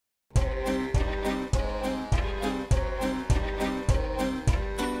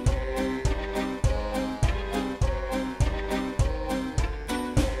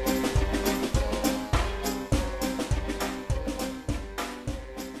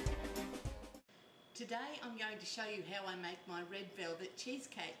going to show you how I make my red velvet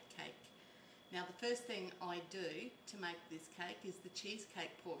cheesecake cake. Now the first thing I do to make this cake is the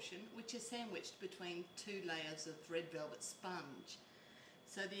cheesecake portion, which is sandwiched between 2 layers of red velvet sponge.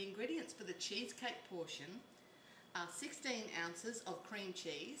 So the ingredients for the cheesecake portion are 16 ounces of cream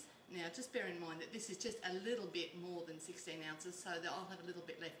cheese. Now just bear in mind that this is just a little bit more than 16 ounces, so that I'll have a little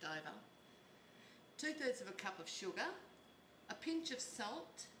bit left over. 2/3 of a cup of sugar, a pinch of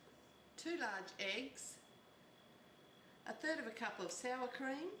salt, 2 large eggs, 1/3 of a cup of sour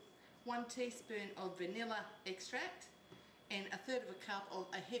cream, 1 teaspoon of vanilla extract, and 1/3 of a cup of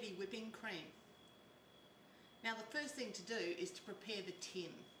a heavy whipping cream. Now the first thing to do is to prepare the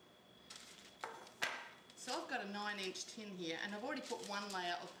tin. So I've got a 9-inch tin here, and I've already put 1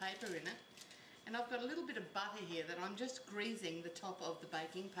 layer of paper in it, and I've got a little bit of butter here that I'm just greasing the top of the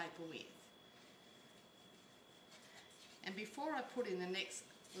baking paper with. And before I put in the next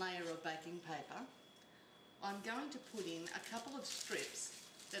layer of baking paper, I'm going to put in a couple of strips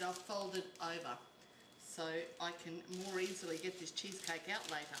that I've folded over so I can more easily get this cheesecake out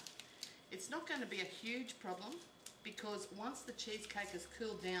later. It's not going to be a huge problem, because once the cheesecake has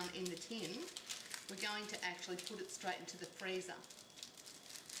cooled down in the tin, we're going to actually put it straight into the freezer.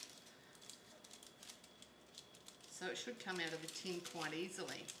 So it should come out of the tin quite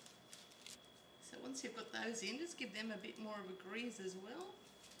easily. So once you've got those in, just give them a bit more of a grease as well.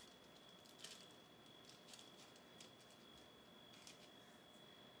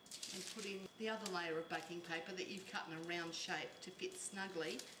 And put in the other layer of baking paper that you've cut in a round shape to fit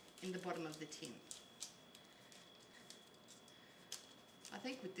snugly in the bottom of the tin. I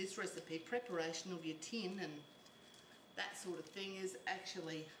think with this recipe, preparation of your tin and that sort of thing is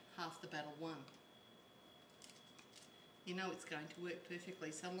actually half the battle won. You know it's going to work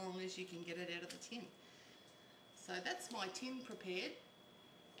perfectly so long as you can get it out of the tin. So that's my tin prepared,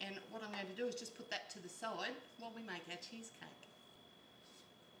 and what I'm going to do is just put that to the side while we make our cheesecake.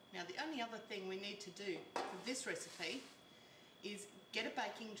 Now the only other thing we need to do for this recipe is get a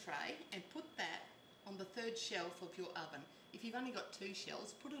baking tray and put that on the 3rd shelf of your oven. If you've only got 2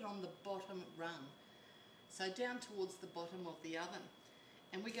 shelves, put it on the bottom rung, so down towards the bottom of the oven.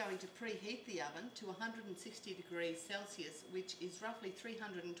 And we're going to preheat the oven to 160 degrees Celsius, which is roughly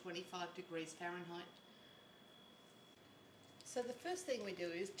 325 degrees Fahrenheit. So the first thing we do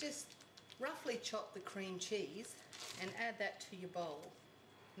is just roughly chop the cream cheese and add that to your bowl.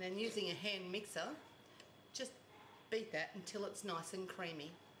 And then using a hand mixer, just beat that until it's nice and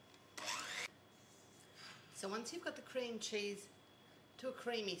creamy. So once you've got the cream cheese to a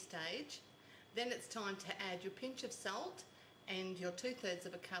creamy stage, then it's time to add your pinch of salt and your 2/3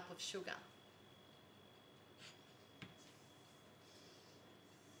 of a cup of sugar.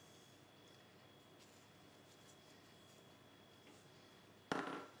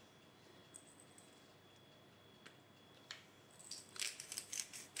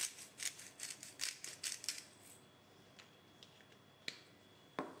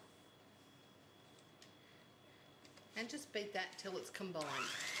 And just beat that till it's combined.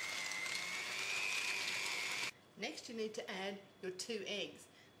 Next you need to add your 2 eggs,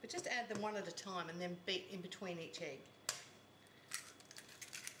 but just add them one at a time and then beat in between each egg.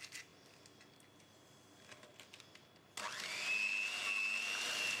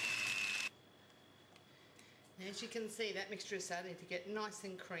 Now, as you can see, that mixture is starting to get nice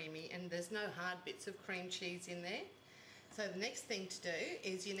and creamy, and there's no hard bits of cream cheese in there. So the next thing to do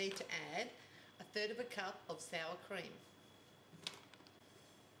is you need to add 1/3 of a cup of sour cream.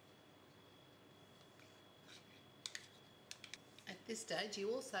 At this stage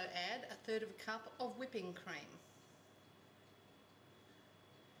you also add 1/3 of a cup of whipping cream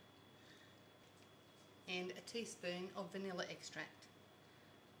and a teaspoon of vanilla extract.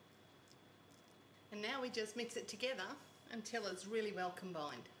 And now we just mix it together until it's really well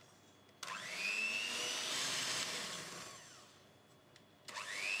combined.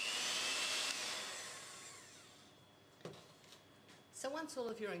 So once all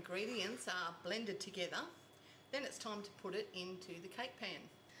of your ingredients are blended together, then it's time to put it into the cake pan.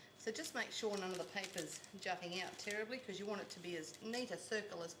 So just make sure none of the paper's jutting out terribly, because you want it to be as neat a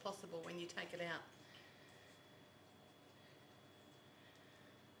circle as possible when you take it out.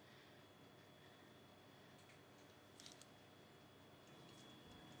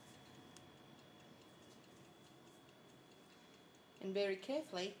 And very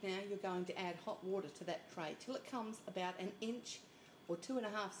carefully now you're going to add hot water to that tray till it comes about 1 inch or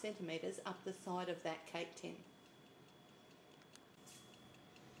 2.5 centimetres up the side of that cake tin.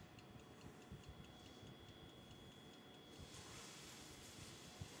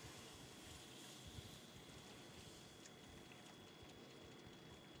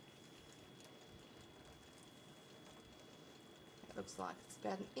 Looks like it's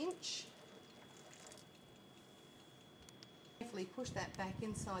about an inch. Carefully push that back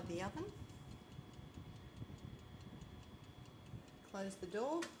inside the oven. Close the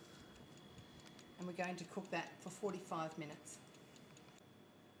door, and we're going to cook that for 45 minutes.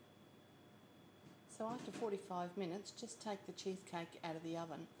 So after 45 minutes, just take the cheesecake out of the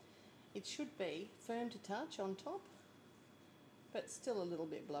oven. It should be firm to touch on top, but still a little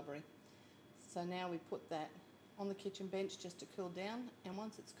bit blubbery. So now we put that on the kitchen bench just to cool down, and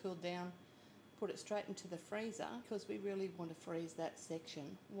once it's cooled down, put it straight into the freezer, because we really want to freeze that section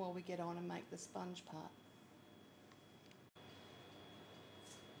while we get on and make the sponge part.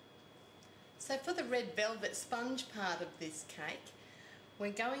 So for the red velvet sponge part of this cake,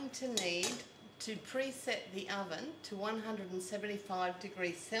 we're going to need to preset the oven to 175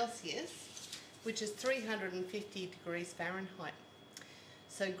 degrees Celsius, which is 350 degrees Fahrenheit.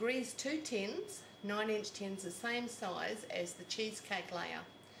 So grease 2 tins, 9-inch tins the same size as the cheesecake layer,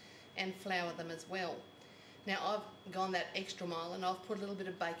 and flour them as well. Now I've gone that extra mile and I've put a little bit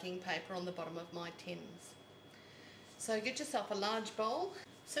of baking paper on the bottom of my tins. So get yourself a large bowl.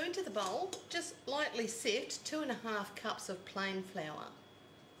 So into the bowl, just lightly sift 2.5 cups of plain flour.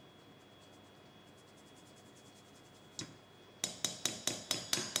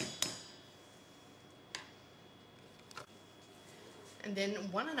 And then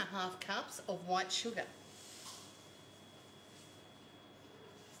 1.5 cups of white sugar.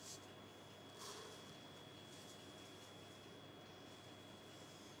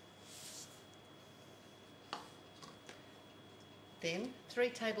 Then 3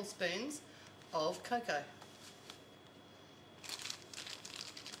 tablespoons of cocoa.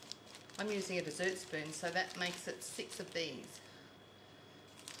 I'm using a dessert spoon, so that makes it 6 of these.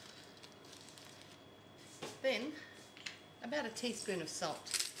 Then about a teaspoon of salt.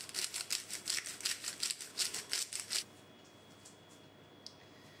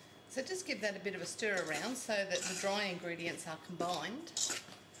 So just give that a bit of a stir around so that the dry ingredients are combined.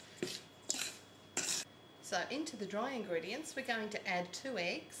 So into the dry ingredients, we're going to add 2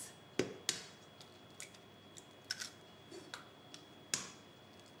 eggs.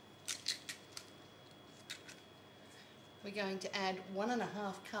 We're going to add 1.5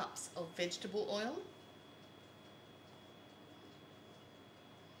 cups of vegetable oil.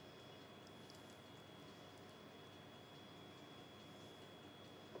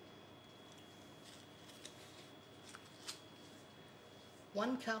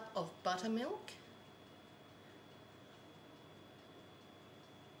 One cup of buttermilk.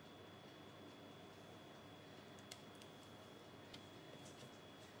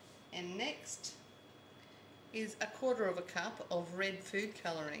 And next is 1/4 cup of red food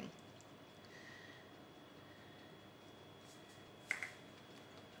colouring.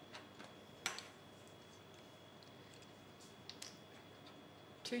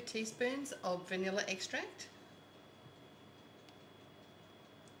 Two teaspoons of vanilla extract.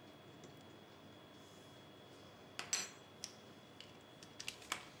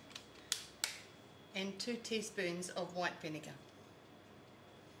 And 2 teaspoons of white vinegar.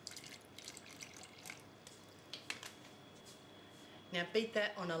 Now beat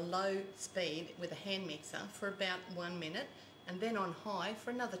that on a low speed with a hand mixer for about 1 minute, and then on high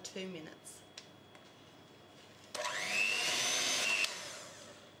for another 2 minutes.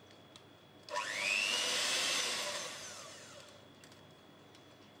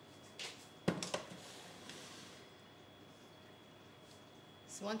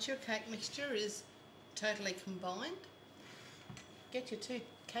 So once your cake mixture is totally combined, get your 2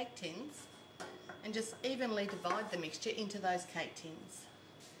 cake tins and just evenly divide the mixture into those cake tins.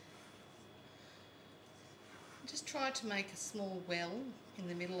 Just try to make a small well in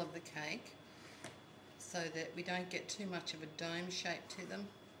the middle of the cake so that we don't get too much of a dome shape to them.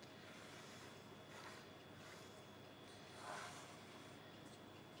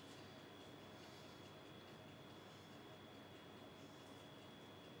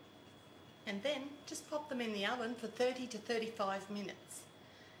 And then just pop them in the oven for 30 to 35 minutes.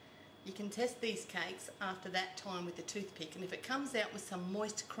 You can test these cakes after that time with a toothpick, and if it comes out with some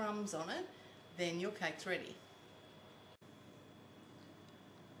moist crumbs on it, then your cake's ready.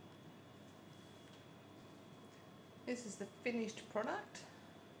 This is the finished product.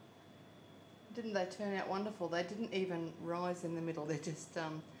 Didn't they turn out wonderful? They didn't even rise in the middle, they're just a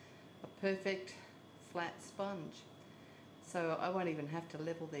perfect flat sponge. So I won't even have to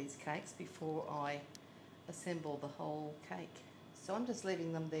level these cakes before I assemble the whole cake. So I'm just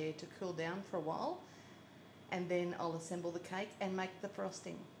leaving them there to cool down for a while, and then I'll assemble the cake and make the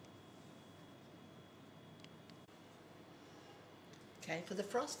frosting. Okay, for the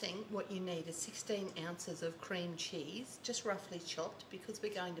frosting, what you need is 16 ounces of cream cheese, just roughly chopped because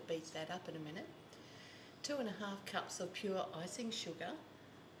we're going to beat that up in a minute. 2.5 cups of pure icing sugar,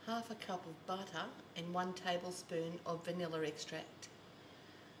 half a cup of butter and 1 tablespoon of vanilla extract.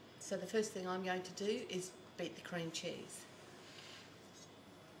 So the first thing I'm going to do is beat the cream cheese.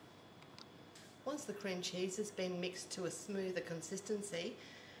 Once the cream cheese has been mixed to a smoother consistency,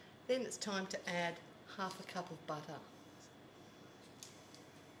 then it's time to add half a cup of butter.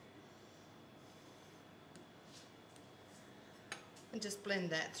 And just blend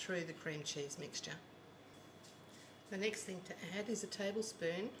that through the cream cheese mixture. The next thing to add is a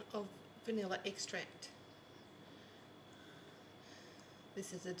tablespoon of vanilla extract.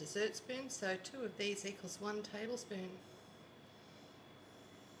 This is a dessert spoon, so 2 of these equals 1 tablespoon.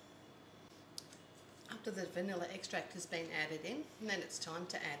 After the vanilla extract has been added in, then it's time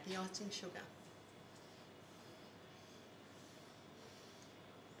to add the icing sugar.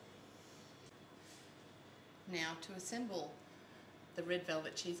 Now to assemble the red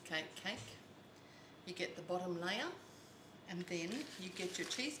velvet cheesecake cake, you get the bottom layer and then you get your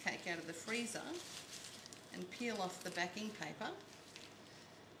cheesecake out of the freezer and peel off the backing paper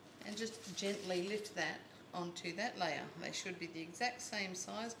and just gently lift that onto that layer. They should be the exact same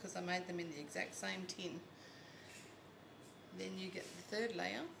size because I made them in the exact same tin. Then you get the third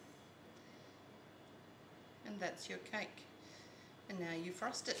layer and that's your cake. And now you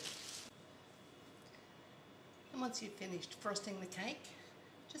frost it. And once you've finished frosting the cake,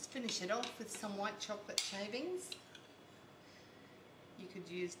 just finish it off with some white chocolate shavings. You could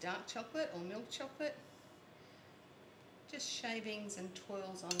use dark chocolate or milk chocolate. Just shavings and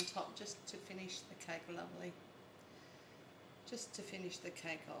twirls on top just to finish the cake lovely. Just to finish the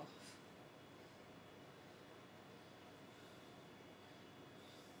cake off.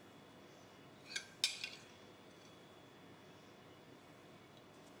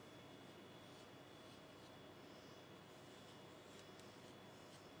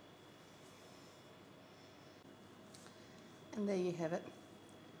 And there you have it.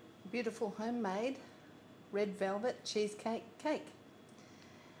 Beautiful homemade red velvet cheesecake cake.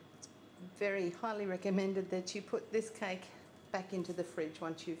 It's very highly recommended that you put this cake back into the fridge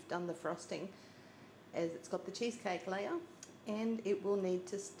once you've done the frosting, as it's got the cheesecake layer and it will need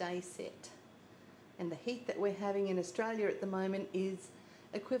to stay set. And the heat that we're having in Australia at the moment is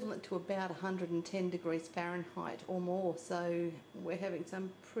equivalent to about 110 degrees Fahrenheit or more, so we're having some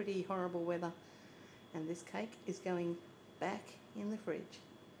pretty horrible weather and this cake is going back in the fridge.